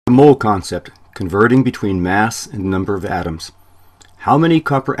mole concept, converting between mass and number of atoms. How many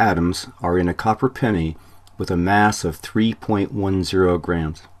copper atoms are in a copper penny with a mass of 3.10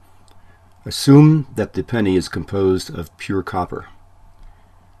 grams? Assume that the penny is composed of pure copper.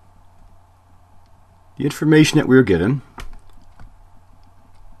 The information that we're given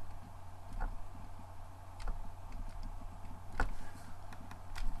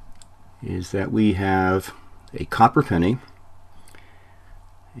is that we have a copper penny,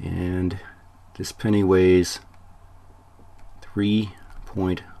 and this penny weighs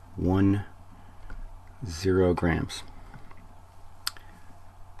 3.10 grams.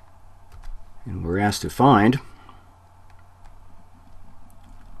 And we're asked to find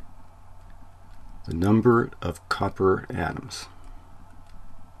the number of copper atoms.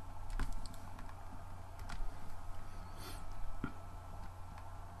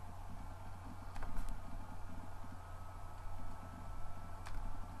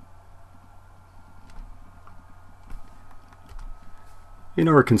 In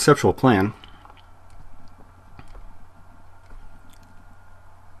our conceptual plan,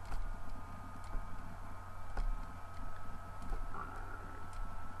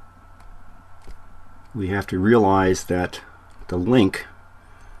 we have to realize that the link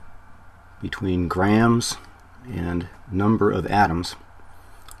between grams and number of atoms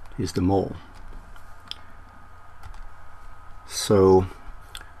is the mole. So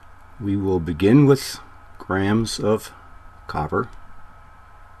we will begin with grams of copper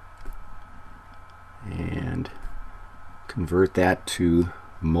and convert that to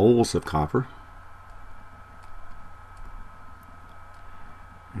moles of copper.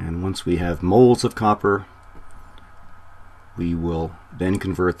 And once we have moles of copper, we will then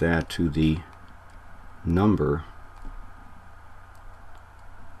convert that to the number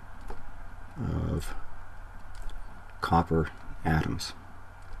of copper atoms.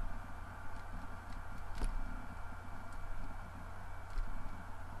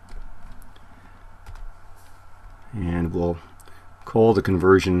 And we'll call the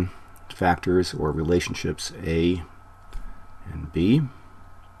conversion factors or relationships A and B.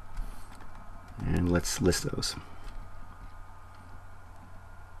 And let's list those.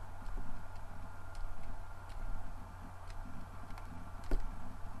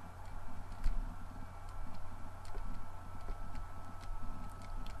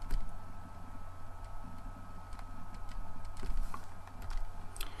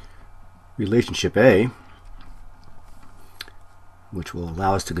 Relationship A, which will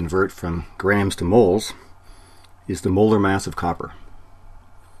allow us to convert from grams to moles, is the molar mass of copper.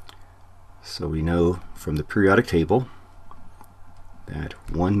 So we know from the periodic table that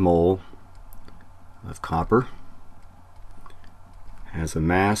 1 mole of copper has a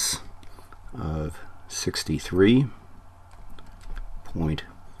mass of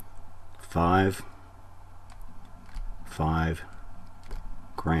 63.55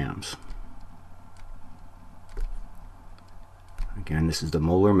 grams. Again, this is the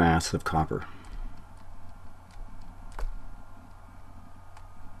molar mass of copper.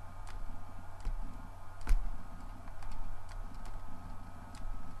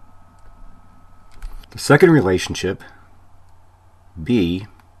 The second relationship, B,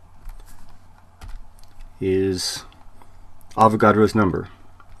 is Avogadro's number.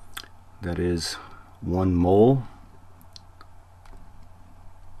 That is 1 mole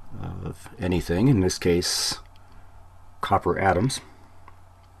of anything, in this case copper atoms,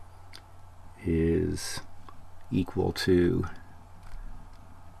 is equal to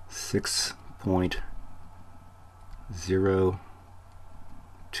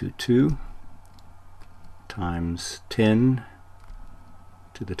 6.022 times 10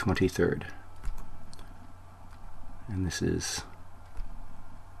 to the 23rd. And this is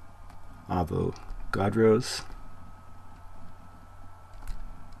Avogadro's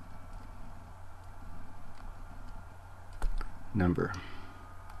number.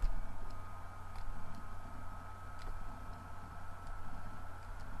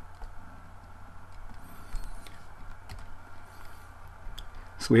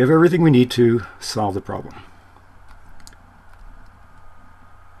 So we have everything we need to solve the problem.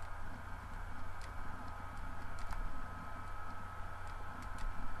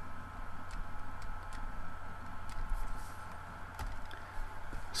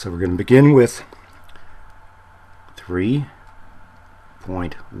 So we're going to begin with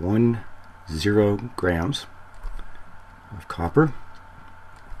 3.10 grams of copper,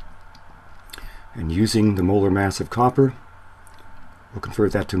 and using the molar mass of copper, we'll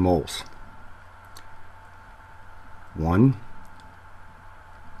convert that to moles. 1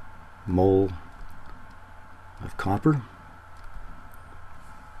 mole of copper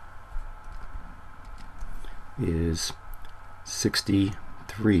is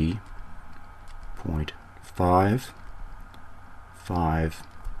 63.55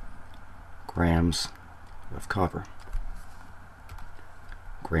 grams of copper.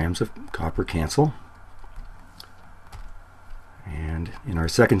 Grams of copper cancel. And in our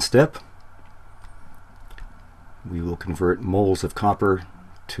second step, we will convert moles of copper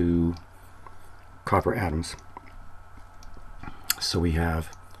to copper atoms. So we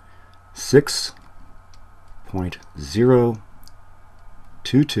have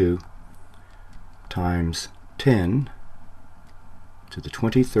 6.022 times 10 to the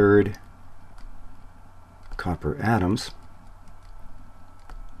 23rd copper atoms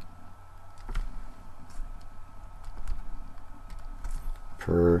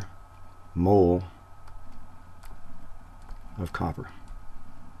per mole of copper.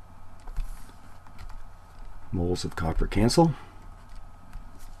 Moles of copper cancel.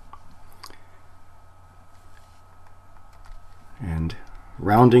 And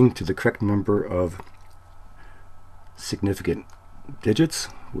rounding to the correct number of significant digits,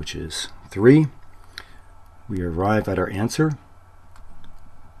 which is 3, we arrive at our answer,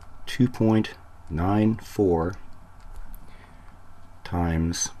 2.94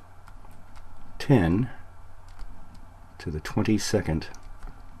 times 10 to the 22nd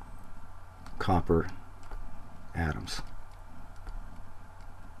copper atoms.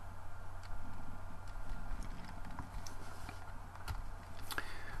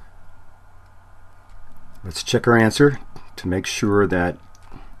 Let's check our answer to make sure that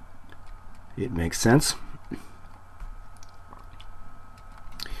it makes sense.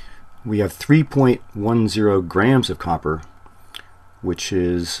 We have 3.10 grams of copper, which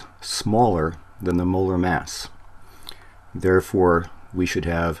is smaller than the molar mass. Therefore, we should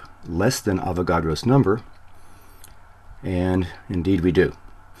have less than Avogadro's number, and indeed we do.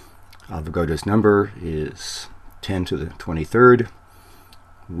 Avogadro's number is 10 to the 23rd.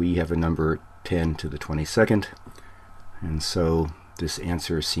 We have a number 10 to the 22nd, and so this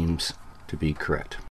answer seems to be correct.